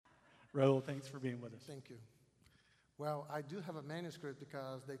Raul, thanks for being with us. Thank you. Well, I do have a manuscript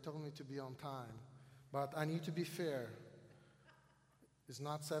because they told me to be on time, but I need to be fair. It's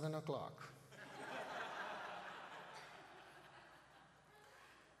not 7 o'clock.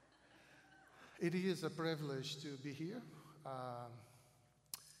 It is a privilege to be here.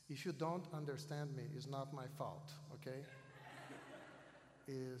 If you don't understand me, it's not my fault, okay?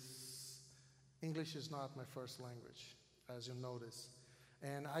 English is not my first language, as you notice.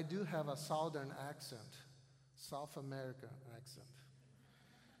 And I do have a southern accent, South American accent.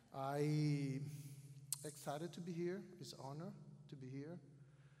 I excited to be here. It's an honor to be here.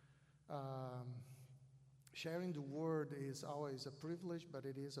 Sharing the word is always a privilege, but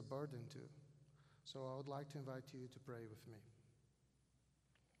it is a burden too. So I would like to invite you to pray with me.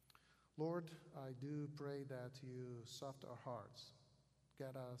 Lord, I do pray that you soften our hearts,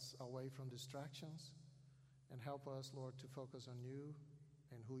 get us away from distractions, and help us, Lord, to focus on you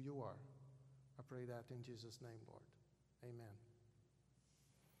and who you are. I pray that in Jesus' name, Lord. Amen.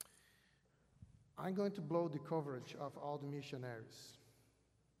 I'm going to blow the coverage of all the missionaries.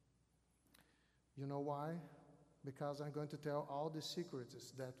 You know why? Because I'm going to tell all the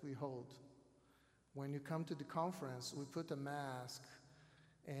secrets that we hold. When you come to the conference, we put a mask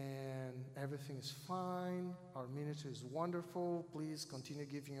and everything is fine. Our ministry is wonderful. Please continue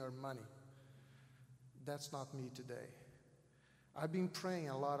giving your money. That's not me today. I've been praying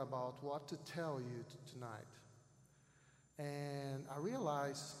a lot about what to tell you tonight. And I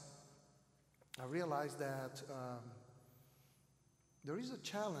realized that there is a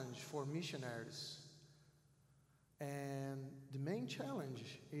challenge for missionaries. And the main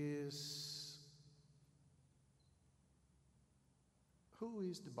challenge is, who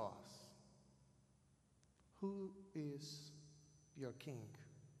is the boss? Who is your king?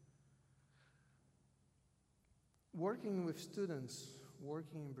 Working with students,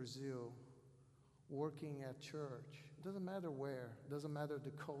 working in Brazil, working at church, doesn't matter where, doesn't matter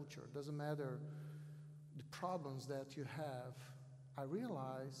the culture, doesn't matter the problems that you have. I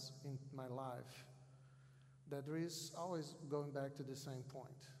realize in my life that there is always going back to the same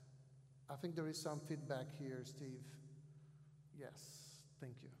point. I think there is some feedback here, Steve. Yes,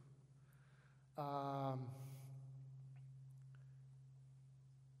 thank you.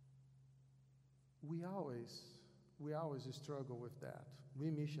 We always struggle with that, we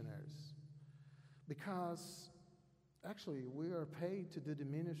missionaries. Because actually we are paid to do the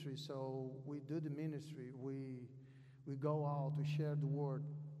ministry, so we do the ministry, we go out, we share the word.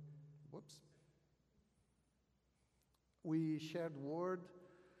 We share the word,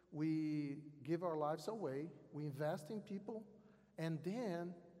 we give our lives away, we invest in people, and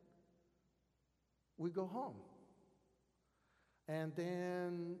then we go home. And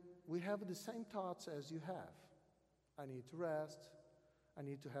then we have the same thoughts as you have. I need to rest. I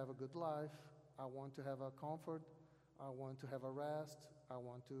need to have a good life. I want to have a comfort. I want to have a rest. I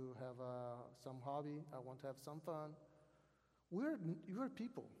want to have some hobby. I want to have some fun. We're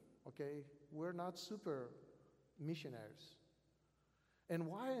people, okay? We're not super missionaries. And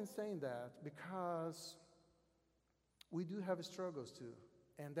why I'm saying that? Because we do have struggles too.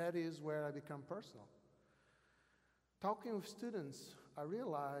 And that is where I become personal. Talking with students, I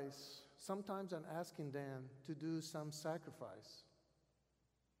realize sometimes I'm asking them to do some sacrifice.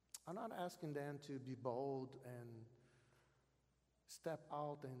 I'm not asking them to be bold and step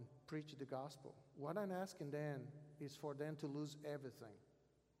out and preach the gospel. What I'm asking them is for them to lose everything.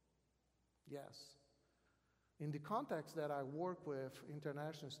 Yes. In the context that I work with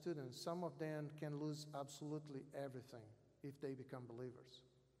international students, some of them can lose absolutely everything if they become believers.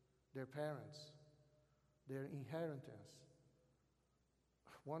 Their parents, their inheritance.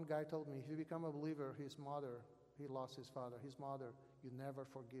 One guy told me, if you become a believer, his mother, he lost his father. His mother, you never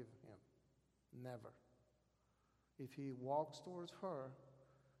forgive him. Never. If he walks towards her,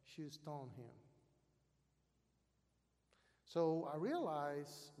 she'll stone him. So I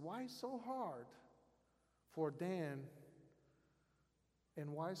realize why it's so hard for them and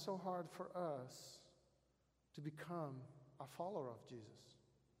why it's so hard for us to become a follower of Jesus.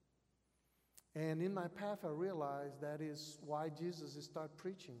 And in my path, I realized that is why Jesus started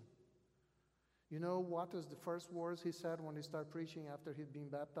preaching. You know what was the first words he said when he started preaching after he'd been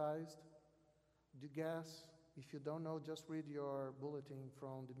baptized? Do you guess? If you don't know, just read your bulletin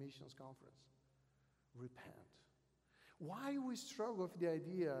from the missions conference. Repent. Why we struggle with the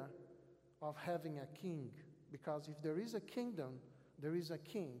idea of having a king? Because if there is a kingdom, there is a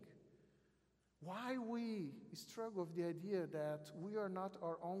king. Why we struggle with the idea that we are not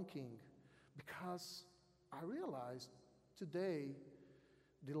our own king? Because I realize today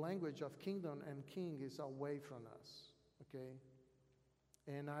the language of kingdom and king is away from us, okay?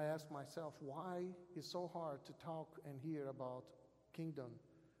 And I ask myself, why is so hard to talk and hear about kingdom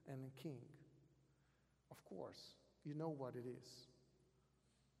and a king? Of course, you know what it is.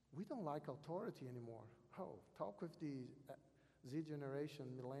 We don't like authority anymore. Oh, talk with the Z generation,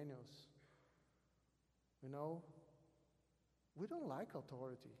 millennials. You know, we don't like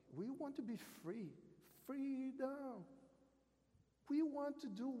authority. We want to be free. Freedom. We want to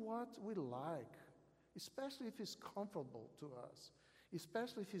do what we like, especially if it's comfortable to us,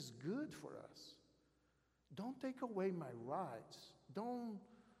 especially if it's good for us. Don't take away my rights.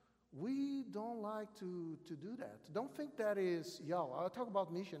 We don't like to do that. Don't think that is, I'll talk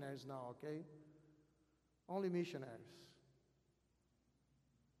about missionaries now, okay? Only missionaries.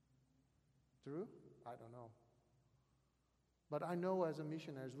 True? I don't know. But I know as a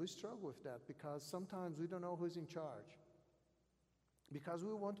missionaries, we struggle with that because sometimes we don't know who's in charge. Because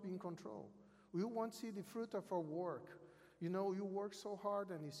we want to be in control. We want to see the fruit of our work. You know, you work so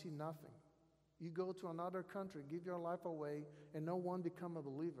hard and you see nothing. You go to another country, give your life away, and no one become a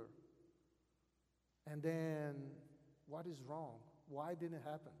believer. And then, what is wrong? Why didn't it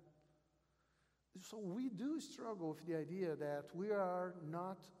happen? So we do struggle with the idea that we are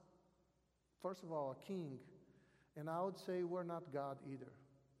not, first of all, a king. And I would say we're not God either.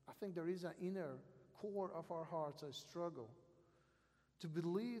 I think there is an inner core of our hearts, a struggle to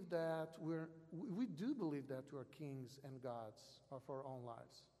believe that we do believe that we're kings and gods of our own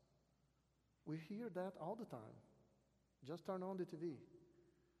lives. We hear that all the time. Just turn on the TV.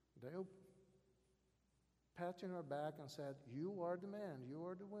 They'll pat you on our back and said, you are the man, you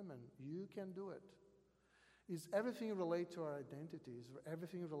are the woman, you can do it. Is everything related to our identities,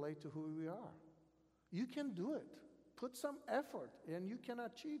 everything related to who we are. You can do it. Put some effort and you can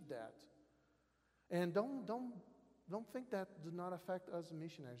achieve that. And don't think that does not affect us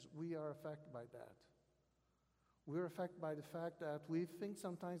missionaries. We are affected by that. We're affected by the fact that we think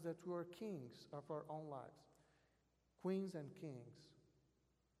sometimes that we are kings of our own lives. Queens and kings.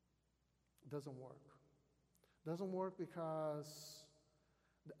 Doesn't work. Doesn't work because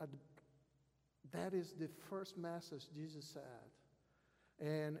that is the first message Jesus said.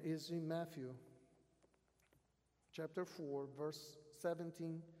 And is in Matthew chapter 4, verse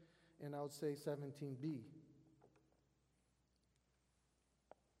 17, and I would say 17b.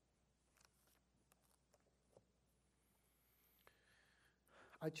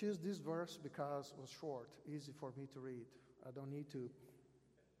 I choose this verse because it was short, easy for me to read. I don't need to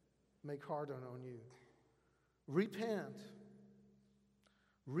make harder on you. Repent.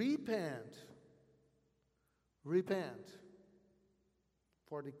 Repent. Repent.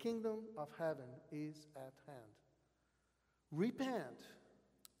 For the kingdom of heaven is at hand. Repent.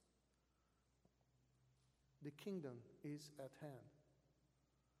 The kingdom is at hand.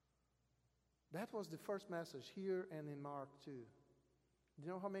 That was the first message here and in Mark too. Do you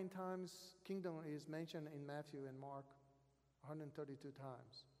know how many times kingdom is mentioned in Matthew and Mark? 132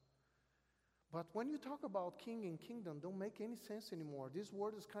 times. But when you talk about king and kingdom, don't make any sense anymore. This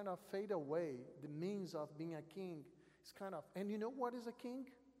word is kind of fade away. The means of being a king is kind of, and you know what is a king?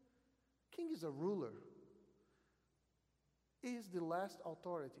 King is a ruler. He is the last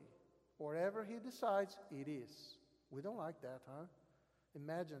authority. Wherever he decides, it is. We don't like that, huh?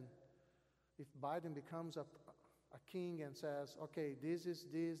 Imagine if Biden becomes a king and says, okay, this is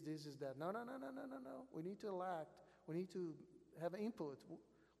that. No. We need to elect. We need to have input.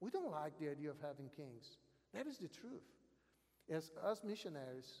 We don't like the idea of having kings. That is the truth. As us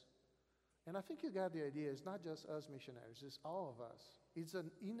missionaries, and I think you got the idea, it's not just us missionaries, it's all of us. It's an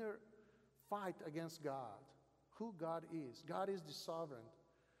inner fight against God, who God is. God is the sovereign,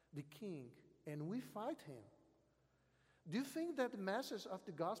 the king, and we fight him. Do you think that the message of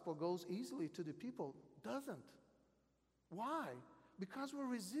the gospel goes easily to the people? Doesn't. Why? Because we're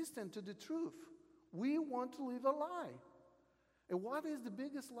resistant to the truth. We want to live a lie. And what is the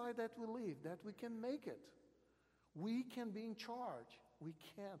biggest lie that we live? That we can make it. We can be in charge. We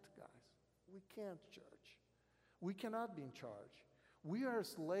can't, guys. We can't, church. We cannot be in charge. We are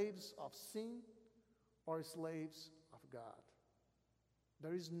slaves of sin or slaves of God.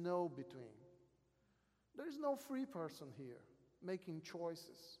 There is no between. There is no free person here making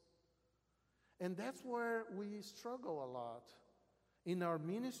choices. And that's where we struggle a lot in our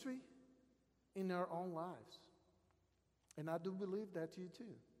ministry, in our own lives. And I do believe that you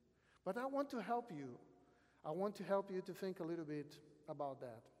too. But I want to help you. I want to help you to think a little bit about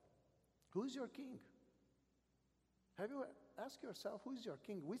that. Who's your king? Have you asked yourself, who's your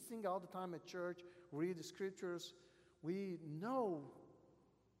king? We sing all the time at church, read the scriptures. We know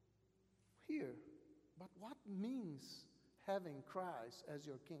here. But what means having Christ as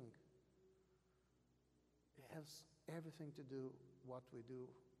your king? It has everything to do what we do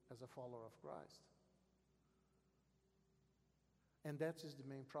as a follower of Christ. And that is the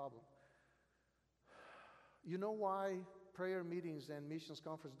main problem. You know why prayer meetings and missions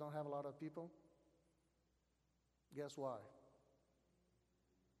conferences don't have a lot of people? Guess why?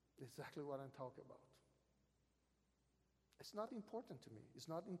 Exactly what I'm talking about. It's not important to me. It's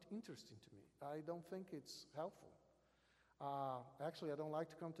not interesting to me. I don't think it's helpful. Actually, I don't like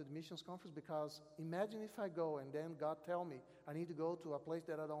to come to the missions conference because imagine if I go and then God tell me I need to go to a place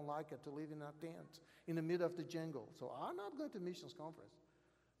that I don't like it, to live in a tent in the middle of the jungle. So I'm not going to missions conference.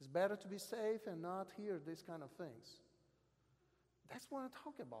 It's better to be safe and not hear these kind of things. That's what I'm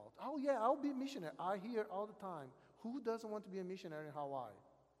talking about. Oh yeah, I'll be a missionary. I hear all the time. Who doesn't want to be a missionary in Hawaii?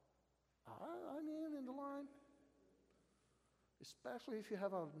 I mean, in the line. Especially if you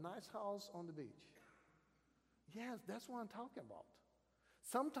have a nice house on the beach. Yes, that's what I'm talking about.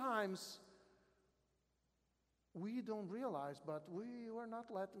 Sometimes we don't realize, but we are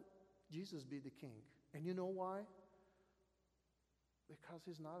not letting Jesus be the king. And you know why? Because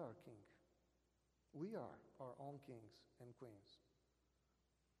he's not our king. We are our own kings and queens.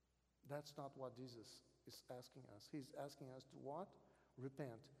 That's not what Jesus is asking us. He's asking us to what?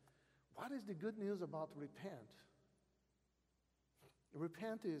 Repent. What is the good news about repent?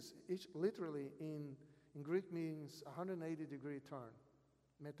 Repent is literally in Greek means 180-degree turn.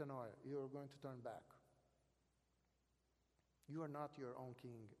 Metanoia. You are going to turn back. You are not your own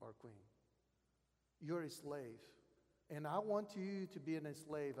king or queen. You're a slave. And I want you to be a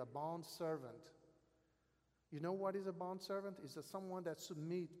slave, a bond servant. You know what is a bond servant? It's someone that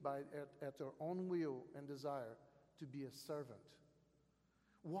submits at their own will and desire to be a servant.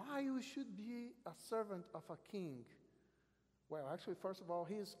 Why you should be a servant of a king? Well, actually, first of all,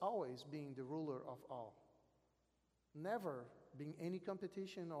 he is always being the ruler of all. Never being any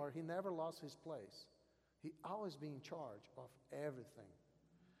competition, or he never lost his place. He always being in charge of everything.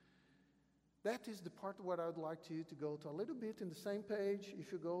 That is the part where I would like you to go to a little bit in the same page.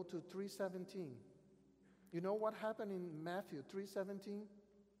 If you go to 3:17, you know what happened in Matthew 3:17?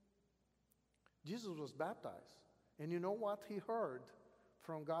 Jesus was baptized, and you know what he heard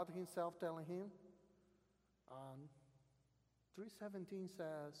from God himself telling him? 3:17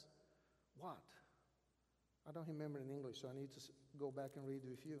 says, what? I don't remember in English, so I need to go back and read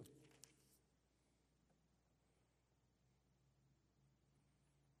with you.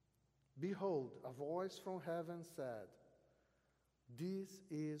 Behold, a voice from heaven said, "This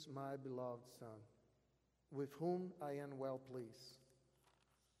is my beloved Son, with whom I am well pleased."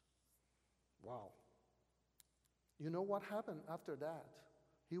 Wow. You know what happened after that?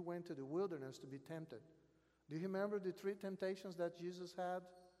 He went to the wilderness to be tempted. Do you remember the 3 temptations that Jesus had?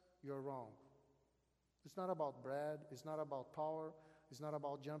 You're wrong. It's not about bread. It's not about power. It's not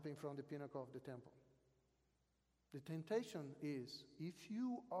about jumping from the pinnacle of the temple. The temptation is, if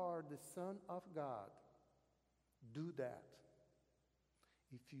you are the Son of God, do that.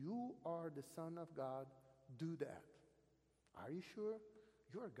 If you are the Son of God, do that. Are you sure?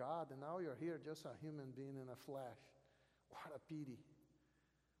 You're God, and now you're here just a human being in a flesh. What a pity.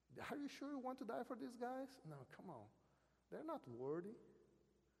 Are you sure you want to die for these guys? No, come on. They're not worthy.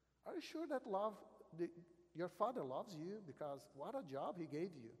 Are you sure that your Father loves you? Because what a job he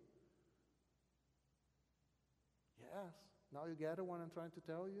gave you. Yes. Now you get it what I'm trying to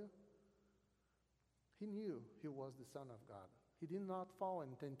tell you? He knew he was the Son of God. He did not fall in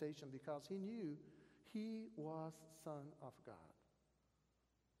temptation because he knew he was Son of God.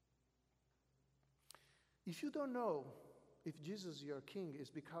 If you don't know if Jesus is your king, it's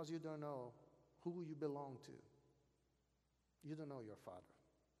because you don't know who you belong to. You don't know your Father.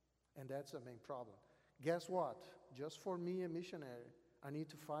 And that's the main problem. Guess what? Just for me, a missionary, I need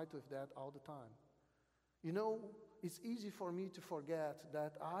to fight with that all the time. You know, it's easy for me to forget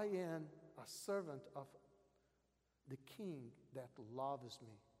that I am a servant of the King that loves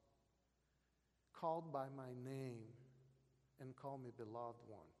me, called by my name, and called me beloved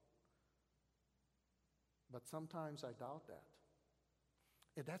one. But sometimes I doubt that.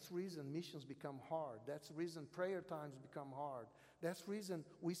 And that's the reason missions become hard. That's the reason prayer times become hard. That's the reason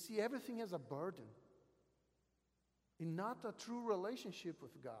we see everything as a burden and not a true relationship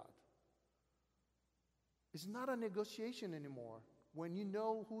with God. It's not a negotiation anymore when you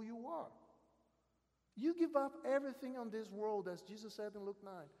know who you are. You give up everything on this world, as Jesus said in Luke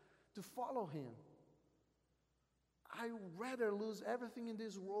 9, to follow him. I rather lose everything in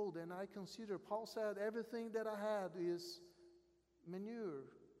this world, and I consider, Paul said, everything that I had is manure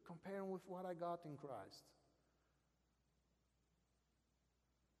comparing with what I got in Christ.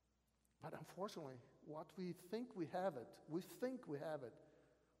 But unfortunately, what we think we have it,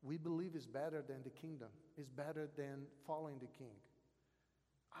 we believe is better than the kingdom, is better than following the king.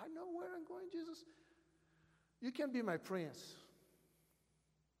 I know where I'm going, Jesus. You can be my prince.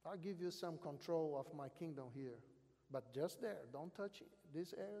 I'll give you some control of my kingdom here. But just there, don't touch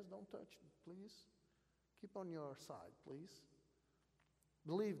these areas, don't touch, please. Keep on your side, please.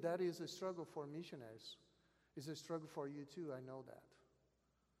 Believe that is a struggle for missionaries. It's a struggle for you too, I know that.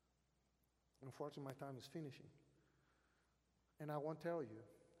 Unfortunately, my time is finishing. And I won't tell you,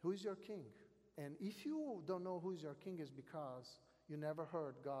 who is your king? And if you don't know who is your king, it's because you never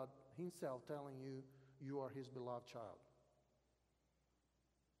heard God himself telling you, you are his beloved child.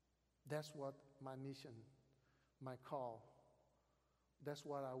 That's what my mission, my call, that's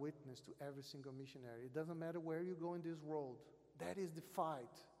what I witness to every single missionary. It doesn't matter where you go in this world. That is the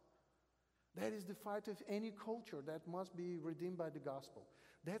fight. That is the fight of any culture that must be redeemed by the gospel.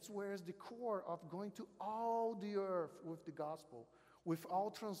 That's where is the core of going to all the earth with the gospel, with all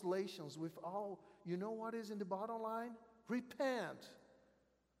translations, with all, you know what is in the bottom line? Repent.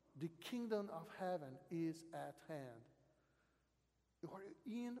 The kingdom of heaven is at hand. You are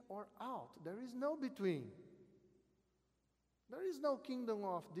in or out. There is no between. There is no kingdom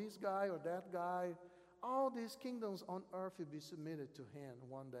of this guy or that guy. All these kingdoms on earth will be submitted to him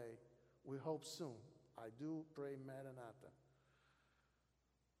one day. We hope soon. I do pray Maranatha.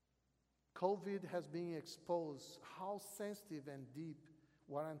 COVID has been exposed how sensitive and deep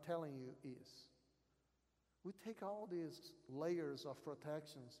what I'm telling you is. We take all these layers of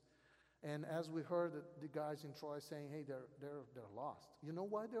protections, and as we heard the guys in Troy saying, hey, they're lost. You know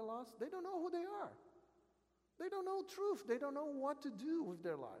why they're lost? They don't know who they are. They don't know truth. They don't know what to do with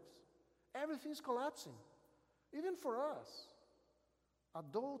their lives. Everything's collapsing, even for us.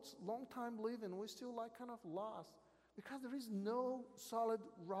 Adults, long time living, we're still like kind of lost because there is no solid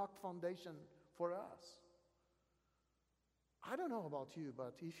rock foundation for us. I don't know about you,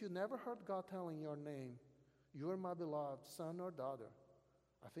 but if you never heard God telling your name, you are my beloved son or daughter,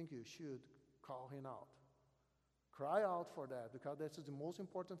 I think you should call him out. Cry out for that, because that's the most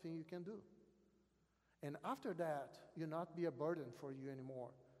important thing you can do. And after that, you'll not be a burden for you anymore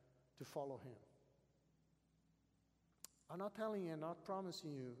to follow him. I'm not telling you and not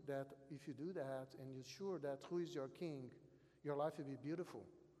promising you that if you do that and you're sure that who is your king, your life will be beautiful.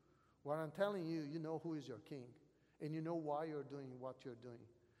 What I'm telling you, you know who is your king. And you know why you're doing what you're doing.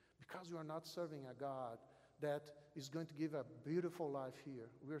 Because you are not serving a God that is going to give a beautiful life here.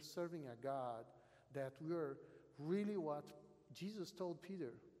 We're serving a God that we're really what Jesus told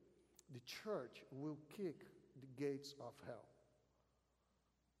Peter, the church will kick the gates of hell.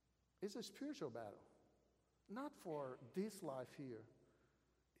 It's a spiritual battle, not for this life here.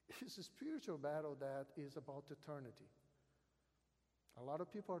 It's a spiritual battle that is about eternity. A lot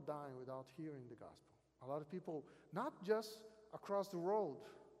of people are dying without hearing the gospel. A lot of people, not just across the road,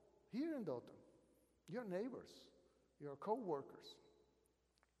 here in Dothan, your neighbors, your co-workers.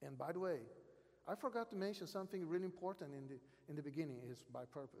 And by the way, I forgot to mention something really important in the beginning, is by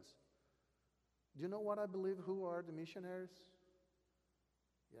purpose. Do you know what I believe who are the missionaries?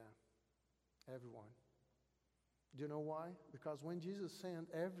 Yeah, everyone. Do you know why? Because when Jesus sent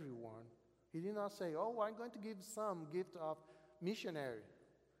everyone, he did not say, oh, I'm going to give some gift of missionary.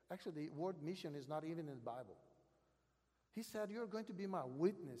 Actually, the word mission is not even in the Bible. He said, you're going to be my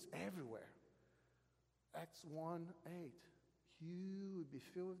witness everywhere. Acts 1:8. You will be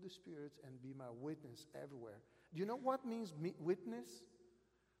filled with the Spirit and be my witness everywhere. Do you know what means witness?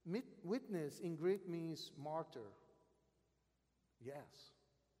 Witness in Greek means martyr. Yes.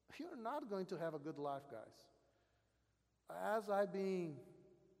 You're not going to have a good life, guys. As I'm being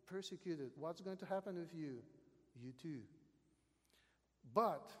persecuted, what's going to happen with you? You too.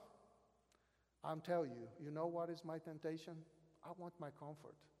 But I'm telling you, you know what is my temptation? I want my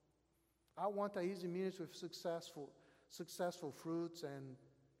comfort. I want an easy ministry with successful fruits and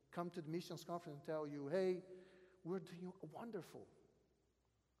come to the missions conference and tell you, hey, we're doing wonderful.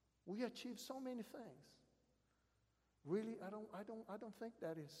 We achieved so many things. Really, I don't think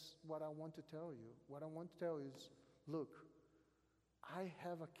that is what I want to tell you. What I want to tell you is, look, I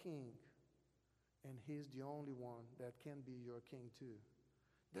have a king, and he's the only one that can be your king too.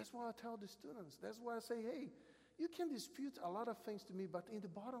 That's why I tell the students. That's why I say, hey, you can dispute a lot of things to me, but in the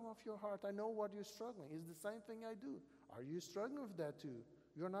bottom of your heart, I know what you're struggling. It's the same thing I do. Are you struggling with that too?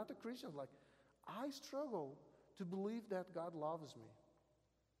 You're not a Christian. Like, I struggle to believe that God loves me.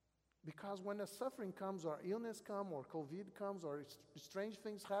 Because when a suffering comes, or illness comes, or COVID comes, or strange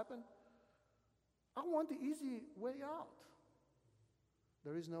things happen, I want the easy way out.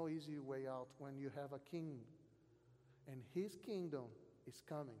 There is no easy way out when you have a king, and his kingdom is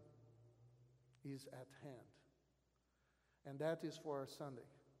coming, is at hand. And that is for Sunday.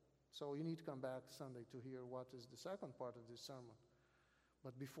 So you need to come back Sunday to hear what is the second part of this sermon.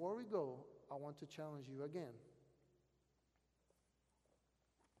 But before we go, I want to challenge you again.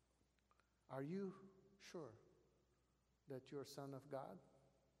 Are you sure that you're a son of God?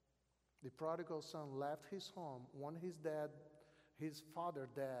 The prodigal son left his home, wanted his father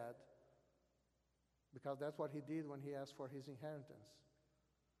dead, because that's what he did when he asked for his inheritance.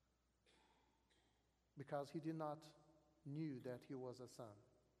 Because he did not knew that he was a son.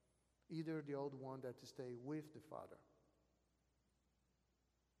 Either the old one that stayed with the father.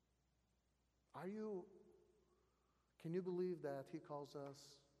 Can you believe that he calls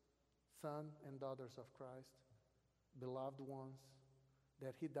us son and daughters of Christ, beloved ones,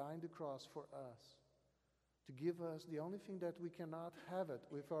 that he died on the cross for us, to give us the only thing that we cannot have it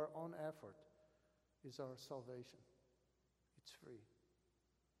with our own effort is our salvation. It's free.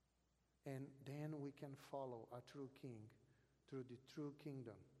 And then we can follow a true king through the true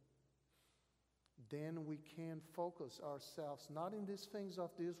kingdom. Then we can focus ourselves not in these things of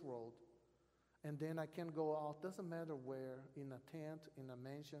this world, and then I can go out, doesn't matter where, in a tent, in a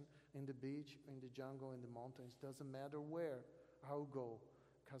mansion, in the beach, in the jungle, in the mountains, doesn't matter where I'll go,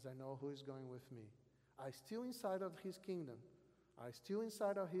 because I know who is going with me. I'm still inside of his kingdom. I'm still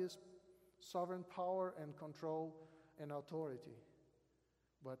inside of his sovereign power and control and authority.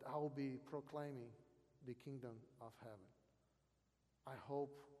 But I will be proclaiming the kingdom of heaven. I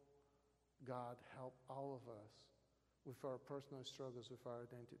hope God help all of us with our personal struggles with our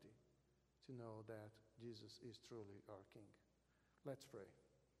identity to know that Jesus is truly our King. Let's pray.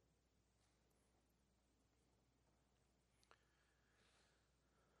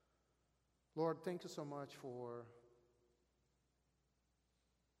 Lord, thank you so much for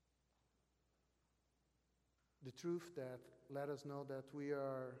the truth that let us know that we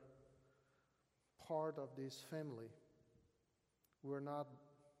are part of this family. We're not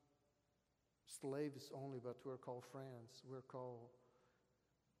slaves only, but we're called friends. We're called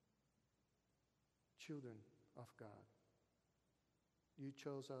children of God. You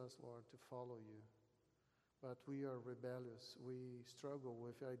chose us, Lord, to follow you. But we are rebellious. We struggle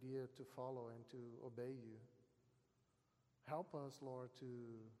with the idea to follow and to obey you. Help us, Lord, to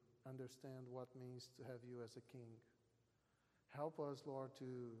understand what it means to have you as a king. Help us, Lord,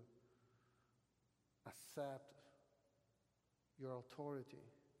 to accept your authority,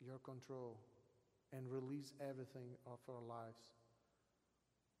 your control, and release everything of our lives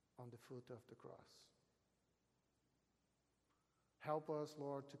on the foot of the cross. Help us,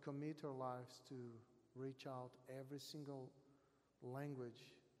 Lord, to commit our lives to reach out every single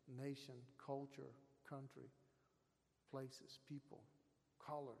language, nation, culture, country, places, people,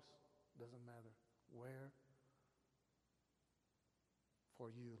 colors, doesn't matter where, for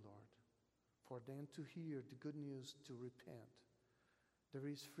you, Lord. For them to hear the good news, to repent. There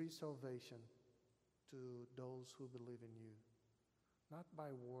is free salvation to those who believe in you. Not by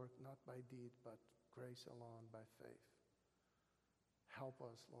work, not by deed, but grace alone, by faith. Help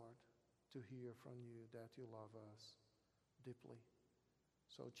us, Lord, to hear from you that you love us deeply.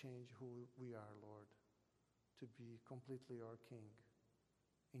 So change who we are, Lord, to be completely our King.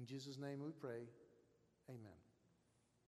 In Jesus' name we pray. Amen.